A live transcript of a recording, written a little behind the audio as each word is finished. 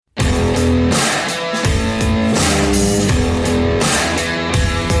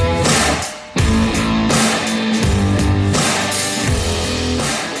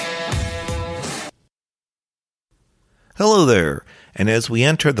Hello there, and as we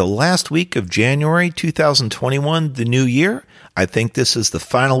enter the last week of January 2021, the new year, I think this is the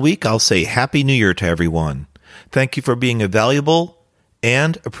final week. I'll say Happy New Year to everyone. Thank you for being a valuable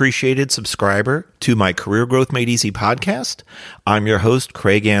and appreciated subscriber to my Career Growth Made Easy podcast. I'm your host,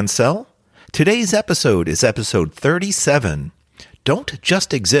 Craig Ansell. Today's episode is episode 37. Don't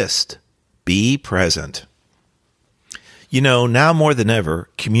just exist, be present. You know, now more than ever,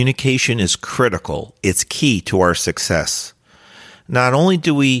 communication is critical. It's key to our success. Not only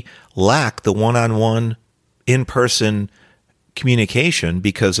do we lack the one-on-one, in-person communication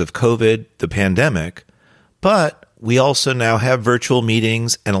because of COVID, the pandemic, but we also now have virtual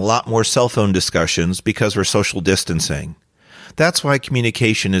meetings and a lot more cell phone discussions because we're social distancing. That's why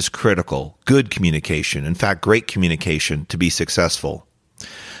communication is critical, good communication, in fact, great communication to be successful.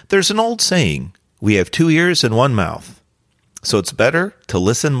 There's an old saying, we have 2 ears and 1 mouth. So it's better to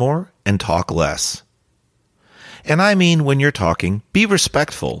listen more and talk less. And I mean, when you're talking, be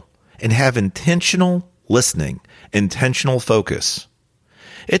respectful and have intentional listening, intentional focus.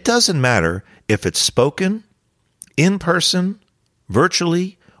 It doesn't matter if it's spoken, in person,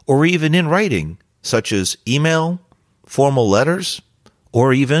 virtually, or even in writing, such as email, formal letters,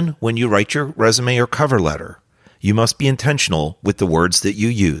 or even when you write your resume or cover letter. You must be intentional with the words that you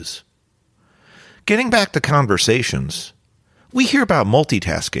use. Getting back to conversations, we hear about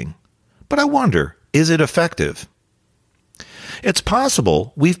multitasking, but I wonder, is it effective? It's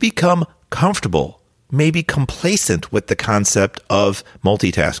possible we've become comfortable, maybe complacent with the concept of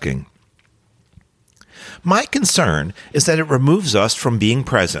multitasking. My concern is that it removes us from being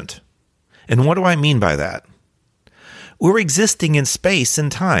present. And what do I mean by that? We're existing in space and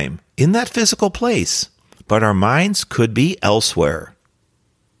time, in that physical place, but our minds could be elsewhere.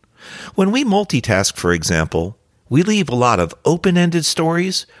 When we multitask, for example, we leave a lot of open-ended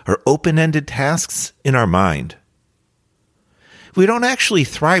stories or open-ended tasks in our mind. We don't actually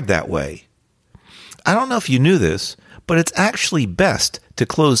thrive that way. I don't know if you knew this, but it's actually best to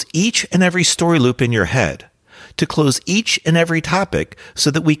close each and every story loop in your head, to close each and every topic so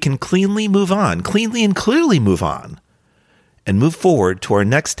that we can cleanly and clearly move on, and move forward to our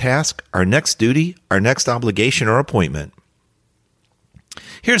next task, our next duty, our next obligation or appointment.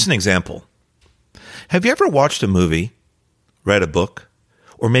 Here's an example. Have you ever watched a movie, read a book,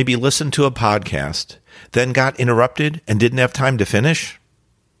 or maybe listened to a podcast, then got interrupted and didn't have time to finish?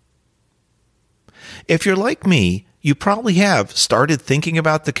 If you're like me, you probably have started thinking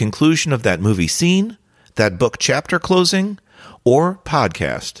about the conclusion of that movie scene, that book chapter closing, or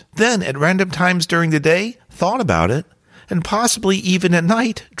podcast. Then, at random times during the day, thought about it, and possibly even at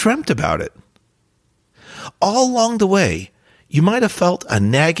night, dreamt about it. All along the way, you might have felt a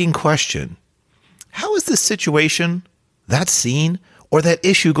nagging question. How is this situation, that scene, or that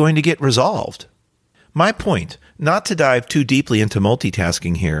issue going to get resolved? My point, not to dive too deeply into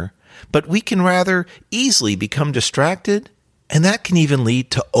multitasking here, but we can rather easily become distracted, and that can even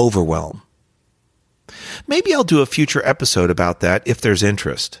lead to overwhelm. Maybe I'll do a future episode about that if there's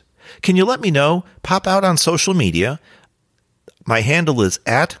interest. Can you let me know? Pop out on social media. My handle is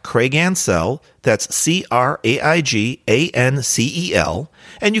 @CraigAnsell, that's CraigAncel,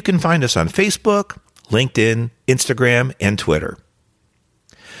 and you can find us on Facebook, LinkedIn, Instagram, and Twitter.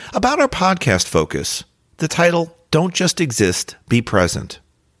 About our podcast focus, the title, Don't Just Exist, Be Present.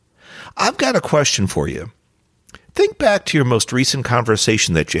 I've got a question for you. Think back to your most recent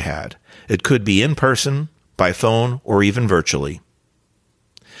conversation that you had. It could be in person, by phone, or even virtually.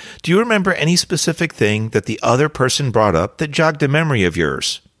 Do you remember any specific thing that the other person brought up that jogged a memory of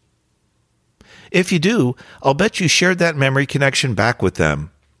yours? If you do, I'll bet you shared that memory connection back with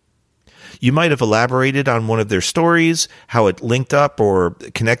them. You might have elaborated on one of their stories, how it linked up or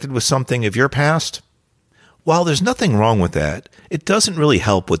connected with something of your past. While there's nothing wrong with that, it doesn't really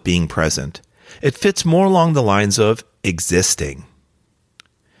help with being present. It fits more along the lines of existing.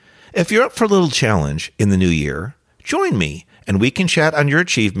 If you're up for a little challenge in the new year, join me and we can chat on your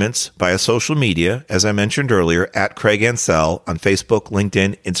achievements via social media, as I mentioned earlier, @CraigAnsell on Facebook,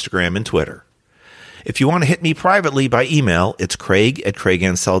 LinkedIn, Instagram, and Twitter. If you want to hit me privately by email, it's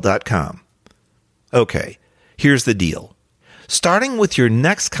craig@craigansell.com. Okay, here's the deal. Starting with your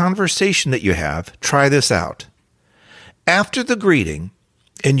next conversation that you have, try this out. After the greeting,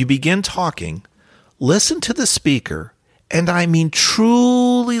 and you begin talking, listen to the speaker, and I mean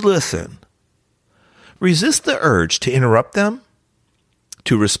truly listen. Resist the urge to interrupt them,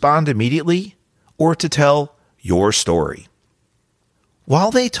 to respond immediately, or to tell your story.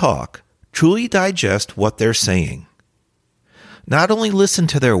 While they talk, truly digest what they're saying. Not only listen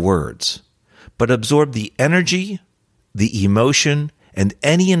to their words, but absorb the energy, the emotion, and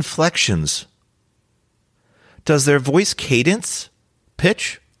any inflections. Does their voice cadence,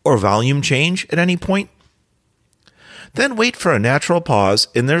 pitch, or volume change at any point? Then wait for a natural pause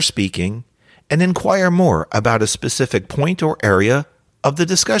in their speaking and inquire more about a specific point or area of the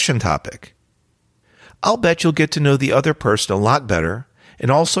discussion topic. I'll bet you'll get to know the other person a lot better and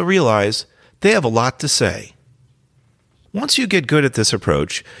also realize they have a lot to say. Once you get good at this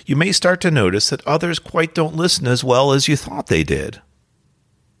approach, you may start to notice that others quite don't listen as well as you thought they did.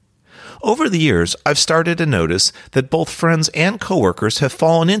 Over the years, I've started to notice that both friends and coworkers have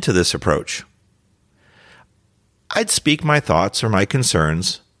fallen into this approach. I'd speak my thoughts or my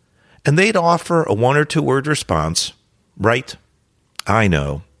concerns, and they'd offer a 1 or 2 word response, right, I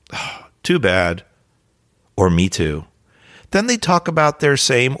know, too bad, or me too. Then they'd talk about their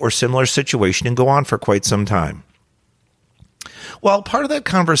same or similar situation and go on for quite some time. While part of that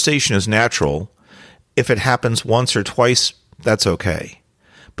conversation is natural, if it happens once or twice, that's okay.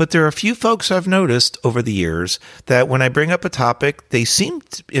 But there are a few folks I've noticed over the years that when I bring up a topic, they seem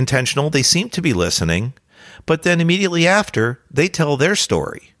intentional, they seem to be listening, but then immediately after, they tell their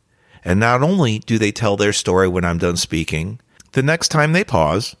story. And not only do they tell their story when I'm done speaking, the next time they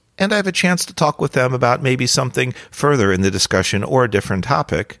pause, and I have a chance to talk with them about maybe something further in the discussion or a different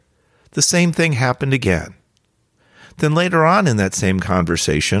topic, the same thing happened again. Then later on in that same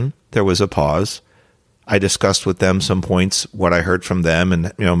conversation, there was a pause. I discussed with them some points, what I heard from them,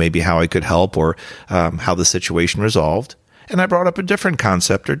 and maybe how I could help or how the situation resolved. And I brought up a different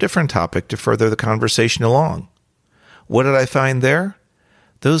concept or different topic to further the conversation along. What did I find there?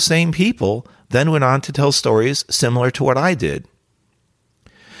 Those same people then went on to tell stories similar to what I did.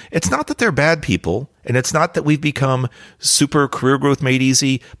 It's not that they're bad people, and it's not that we've become super Career Growth Made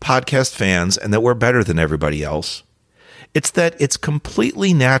Easy podcast fans and that we're better than everybody else. It's that it's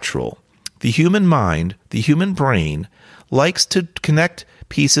completely natural. The human mind, the human brain, likes to connect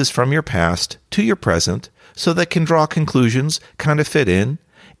pieces from your past to your present so that it can draw conclusions, kind of fit in,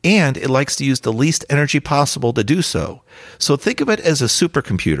 and it likes to use the least energy possible to do so. So think of it as a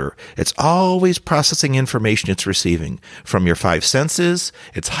supercomputer. It's always processing information it's receiving from your 5 senses.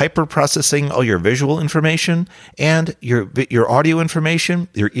 It's hyper-processing all your visual information and your audio information.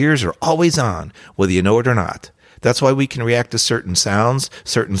 Your ears are always on, whether you know it or not. That's why we can react to certain sounds,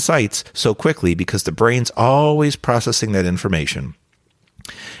 certain sights so quickly, because the brain's always processing that information.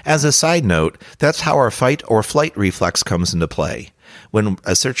 As a side note, that's how our fight or flight reflex comes into play. When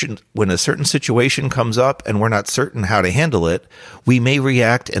a certain situation comes up and we're not certain how to handle it, we may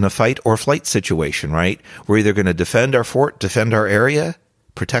react in a fight or flight situation, right? We're either going to defend our fort, defend our area,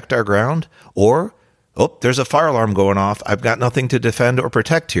 protect our ground, or, oh, there's a fire alarm going off. I've got nothing to defend or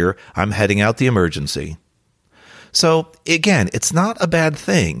protect here. I'm heading out the emergency. So again, it's not a bad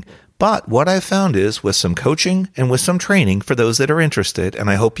thing, but what I've found is with some coaching and with some training for those that are interested, and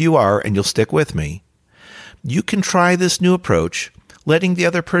I hope you are and you'll stick with me, you can try this new approach, letting the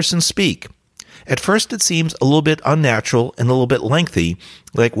other person speak. At first, it seems a little bit unnatural and a little bit lengthy,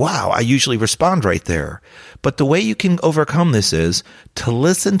 like, wow, I usually respond right there. But the way you can overcome this is to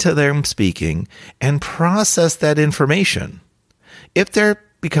listen to them speaking and process that information. If there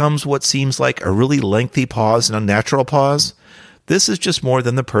becomes what seems like a really lengthy pause, an unnatural pause, this is just more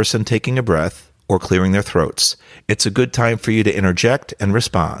than the person taking a breath or clearing their throats. It's a good time for you to interject and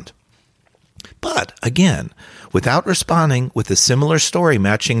respond. But again, without responding with a similar story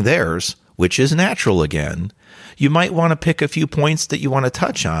matching theirs, which is natural again, you might want to pick a few points that you want to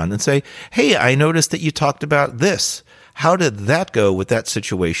touch on and say, hey, I noticed that you talked about this. How did that go with that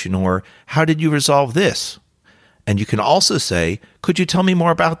situation? Or how did you resolve this? And you can also say, could you tell me more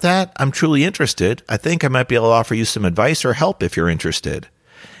about that? I'm truly interested. I think I might be able to offer you some advice or help if you're interested.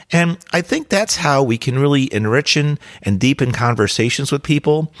 And I think that's how we can really enrich and deepen conversations with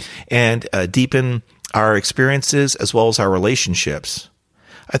people and deepen our experiences as well as our relationships.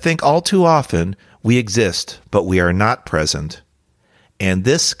 I think all too often we exist, but we are not present. And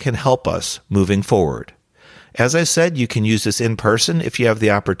this can help us moving forward. As I said, you can use this in person if you have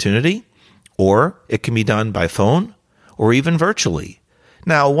the opportunity, or it can be done by phone or even virtually.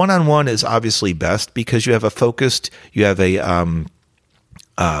 Now, one-on-one is obviously best because you have a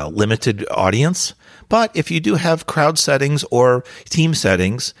limited audience. But if you do have crowd settings or team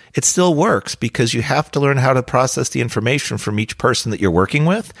settings, it still works because you have to learn how to process the information from each person that you're working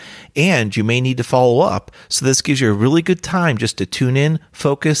with, and you may need to follow up. So this gives you a really good time just to tune in,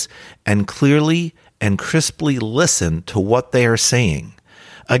 focus, and clearly and crisply listen to what they are saying.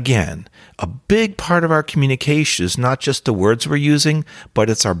 Again, a big part of our communication is not just the words we're using, but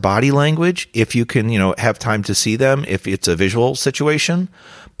it's our body language, if you can, have time to see them, if it's a visual situation,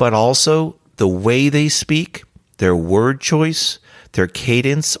 but also the way they speak, their word choice, their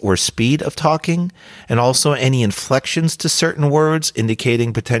cadence or speed of talking, and also any inflections to certain words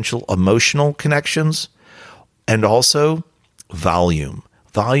indicating potential emotional connections, and also volume.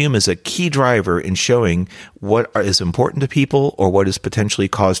 Volume is a key driver in showing what is important to people or what has potentially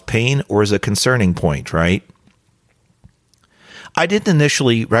caused pain or is a concerning point, right? I didn't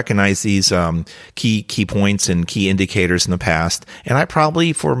initially recognize these key points and key indicators in the past, and I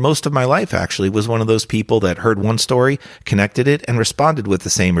probably, for most of my life actually, was one of those people that heard one story, connected it, and responded with the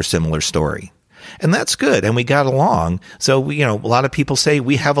same or similar story. And that's good, and we got along. So, a lot of people say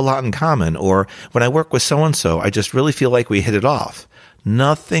we have a lot in common, or when I work with so-and-so, I just really feel like we hit it off.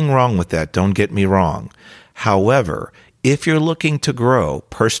 Nothing wrong with that, don't get me wrong. However, if you're looking to grow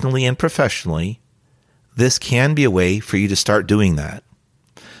personally and professionally, this can be a way for you to start doing that.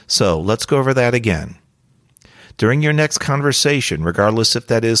 So let's go over that again. During your next conversation, regardless if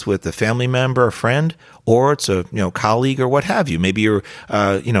that is with a family member, a friend, or it's a colleague or what have you. Maybe you're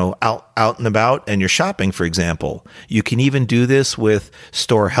out and about and you're shopping, for example. You can even do this with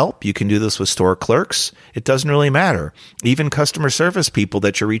store help. You can do this with store clerks. It doesn't really matter. Even customer service people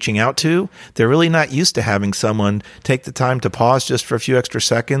that you're reaching out to, they're really not used to having someone take the time to pause just for a few extra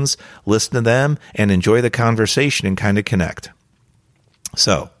seconds, listen to them, and enjoy the conversation and kind of connect.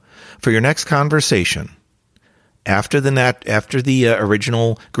 So, for your next conversation, after the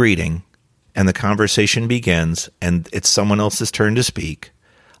original greeting and the conversation begins and it's someone else's turn to speak,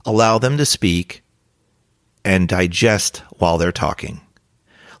 allow them to speak and digest while they're talking.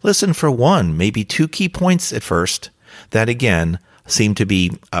 Listen for one, maybe two key points at first that, again, seem to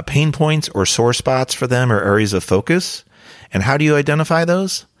be pain points or sore spots for them or areas of focus. And how do you identify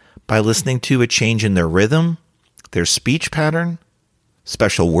those? By listening to a change in their rhythm, their speech pattern,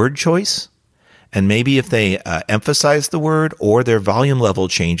 special word choice, and maybe if they emphasize the word or their volume level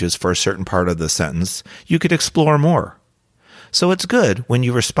changes for a certain part of the sentence, you could explore more. So it's good when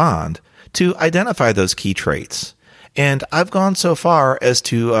you respond to identify those key traits. And I've gone so far as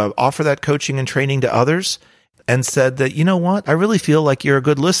to offer that coaching and training to others and said that, you know what, I really feel like you're a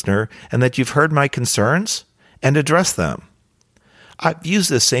good listener and that you've heard my concerns and addressed them. I've used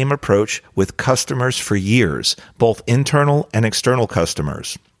this same approach with customers for years, both internal and external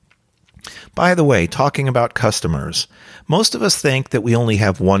customers. By the way, talking about customers, most of us think that we only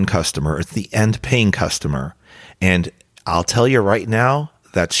have one customer. It's the end paying customer. And I'll tell you right now,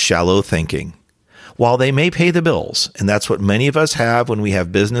 that's shallow thinking. While they may pay the bills, and that's what many of us have when we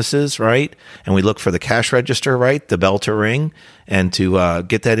have businesses, right? And we look for the cash register, right? The bell to ring and to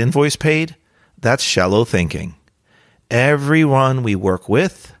get that invoice paid, that's shallow thinking. Everyone we work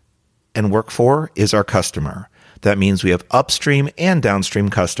with and work for is our customer. That means we have upstream and downstream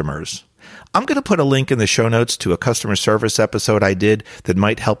customers. I'm going to put a link in the show notes to a customer service episode I did that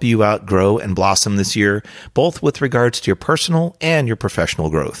might help you out grow and blossom this year, both with regards to your personal and your professional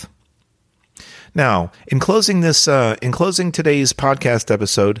growth. Now, in closing today's podcast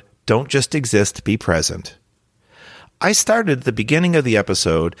episode, don't just exist, be present. I started at the beginning of the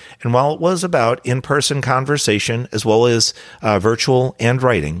episode, and while it was about in-person conversation as well as virtual and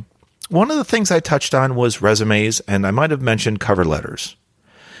writing, one of the things I touched on was resumes, and I might have mentioned cover letters.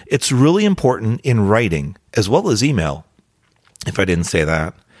 It's really important in writing, as well as email, if I didn't say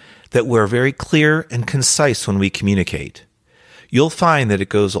that we're very clear and concise when we communicate. You'll find that it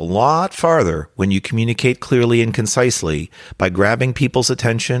goes a lot farther when you communicate clearly and concisely by grabbing people's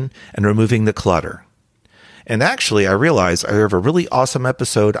attention and removing the clutter. And actually, I realize I have a really awesome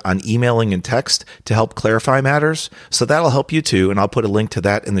episode on emailing and text to help clarify matters, so that'll help you too, and I'll put a link to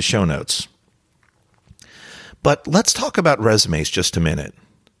that in the show notes. But let's talk about resumes just a minute.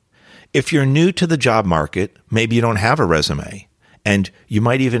 If you're new to the job market, maybe you don't have a resume, and you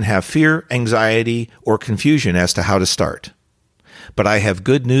might even have fear, anxiety, or confusion as to how to start. But I have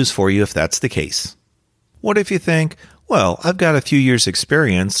good news for you if that's the case. What if you think, well, I've got a few years'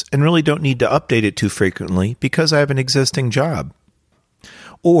 experience and really don't need to update it too frequently because I have an existing job?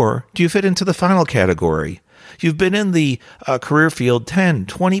 Or do you fit into the final category? You've been in the career field 10,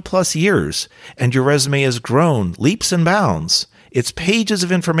 20 plus years, and your resume has grown leaps and bounds. It's pages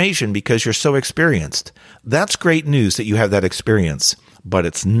of information because you're so experienced. That's great news that you have that experience, but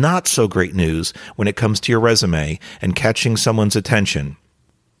it's not so great news when it comes to your resume and catching someone's attention.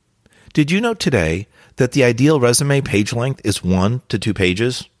 Did you know today that the ideal resume page length is 1 to 2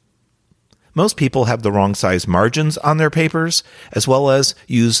 pages? Most people have the wrong size margins on their papers, as well as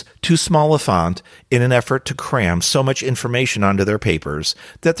use too small a font in an effort to cram so much information onto their papers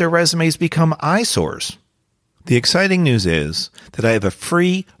that their resumes become eyesores. The exciting news is that I have a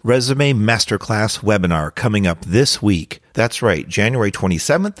free resume masterclass webinar coming up this week. That's right, January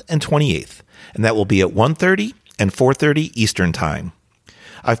 27th and 28th. And that will be at 1:30 and 4:30 Eastern Time.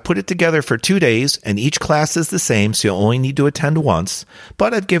 I've put it together for 2 days, and each class is the same, so you'll only need to attend once,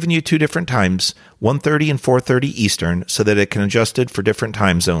 but I've given you 2 different times, 1:30 and 4:30 Eastern, so that it can adjust it for different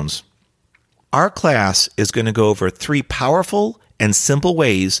time zones. Our class is going to go over 3 powerful and simple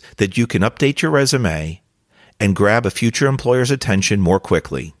ways that you can update your resume and grab a future employer's attention more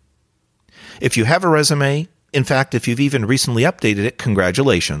quickly. If you have a resume, in fact, if you've even recently updated it,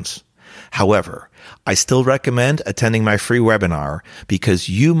 congratulations. However, I still recommend attending my free webinar because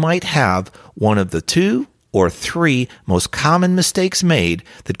you might have one of the 2 or 3 most common mistakes made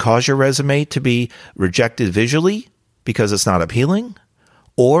that cause your resume to be rejected visually because it's not appealing,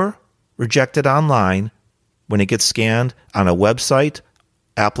 or rejected online when it gets scanned on a website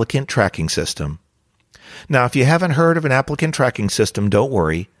applicant tracking system. Now, if you haven't heard of an applicant tracking system, don't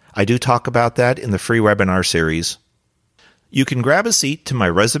worry. I do talk about that in the free webinar series. You can grab a seat to my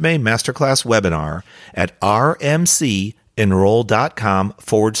Resume Masterclass webinar at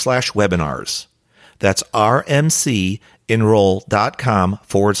rmcenroll.com/webinars. That's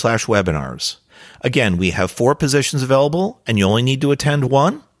rmcenroll.com/webinars. Again, we have 4 positions available, and you only need to attend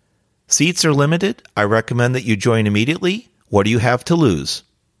 1. Seats are limited. I recommend that you join immediately. What do you have to lose?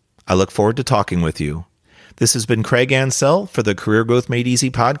 I look forward to talking with you. This has been Craig Ansell for the Career Growth Made Easy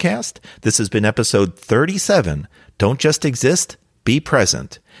podcast. This has been episode 37. Don't just exist, be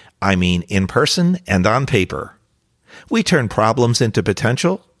present. I mean in person and on paper. We turn problems into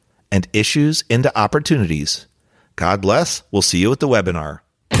potential and issues into opportunities. God bless. We'll see you at the webinar.